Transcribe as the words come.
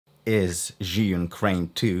Is Zhiyun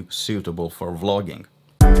Crane 2 suitable for vlogging?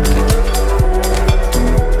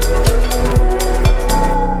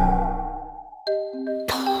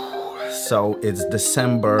 So it's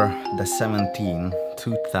December the 17th,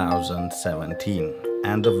 2017.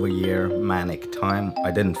 End of the year, manic time.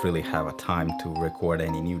 I didn't really have a time to record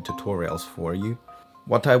any new tutorials for you.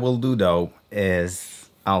 What I will do though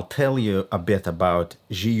is I'll tell you a bit about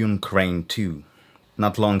Zhiyun Crane 2.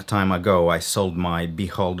 Not long time ago I sold my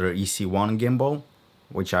Beholder EC1 gimbal,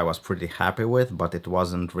 which I was pretty happy with, but it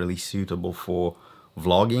wasn't really suitable for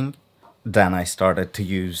vlogging. Then I started to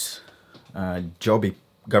use Joby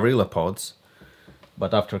GorillaPods,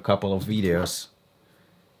 but after a couple of videos,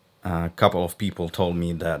 a couple of people told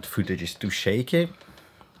me that footage is too shaky,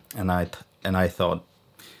 and I thought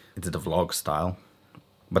it's the vlog style.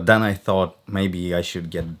 But then I thought maybe I should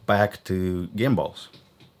get back to gimbals,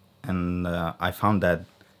 and I found that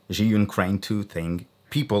Zhiyun Crane 2 thing.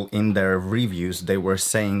 People in their reviews, they were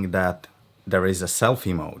saying that there is a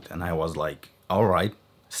selfie mode, and I was like, all right,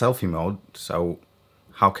 selfie mode, so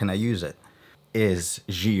how can I use it? Is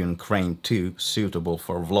Zhiyun Crane 2 suitable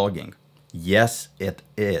for vlogging? Yes, it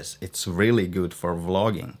is. It's really good for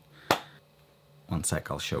vlogging. One sec,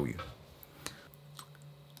 I'll show you.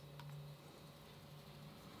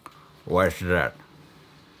 What's that?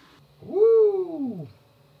 Woo!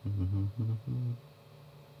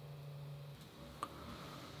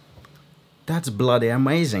 That's bloody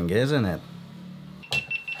amazing, isn't it?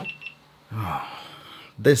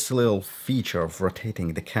 This little feature of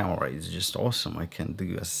rotating the camera is just awesome. I can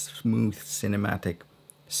do a smooth cinematic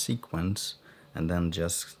sequence and then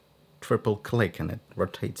just triple click and it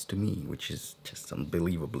rotates to me, which is just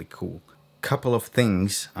unbelievably cool. Couple of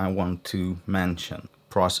things I want to mention,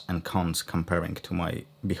 pros and cons comparing to my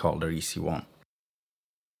Beholder EC1.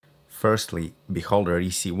 Firstly, Beholder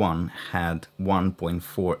EC1 had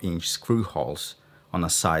 1.4-inch screw holes on the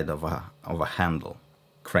side of a handle.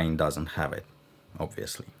 Crane doesn't have it,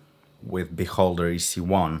 obviously. With Beholder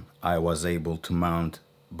EC1, I was able to mount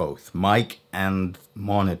both mic and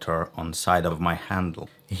monitor on side of my handle.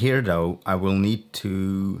 Here though, I will need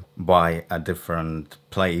to buy a different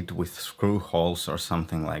plate with screw holes or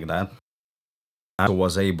something like that. I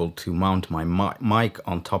was able to mount my mic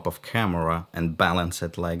on top of camera and balance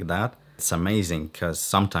it like that. It's amazing because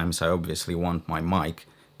sometimes I obviously want my mic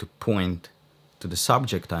to point to the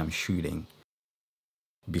subject I'm shooting.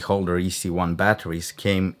 Beholder EC1 batteries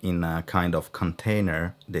came in a kind of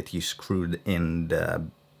container that you screwed in the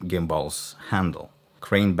gimbal's handle.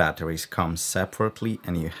 Crane batteries come separately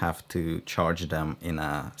and you have to charge them in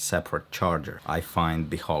a separate charger. I find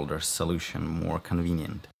Beholder's solution more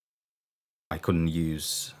convenient. I couldn't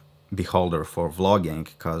use Beholder for vlogging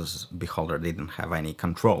because Beholder didn't have any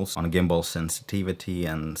controls on gimbal sensitivity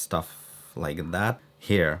and stuff like that.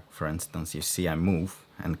 Here, for instance, you see I move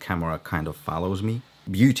and camera kind of follows me.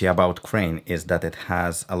 Beauty about Crane is that it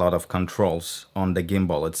has a lot of controls on the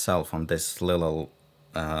gimbal itself, on this little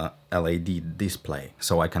LED display.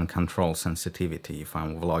 So I can control sensitivity if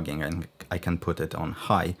I'm vlogging, and I can put it on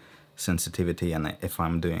high sensitivity, and if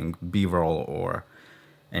I'm doing B-roll or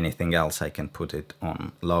anything else I can put it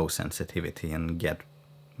on low sensitivity and get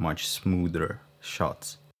much smoother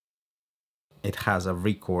shots. It has a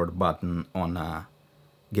record button on a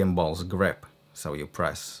gimbal's grip, so you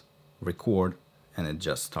press record and it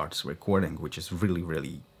just starts recording, which is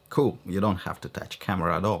really cool. You don't have to touch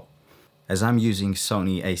camera at all. As I'm using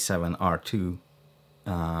Sony a7R2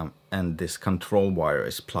 and this control wire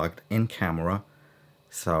is plugged in camera,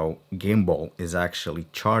 so gimbal is actually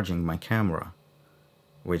charging my camera,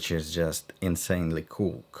 which is just insanely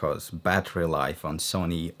cool because battery life on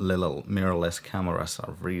Sony little mirrorless cameras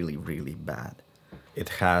are really bad. It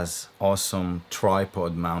has awesome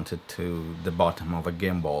tripod mounted to the bottom of a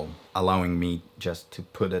gimbal, allowing me just to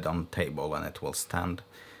put it on the table and it will stand,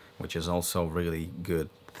 which is also really good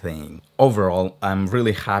thing. Overall, I'm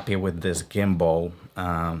really happy with this gimbal.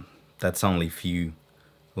 That's only few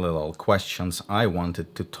little questions I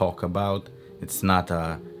wanted to talk about. It's not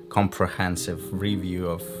a comprehensive review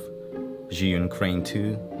of Zhiyun Crane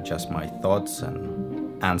 2, just my thoughts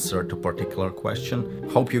and answer to particular question.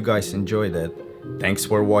 Hope you guys enjoyed it. Thanks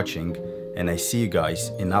for watching, and I see you guys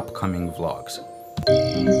in upcoming vlogs.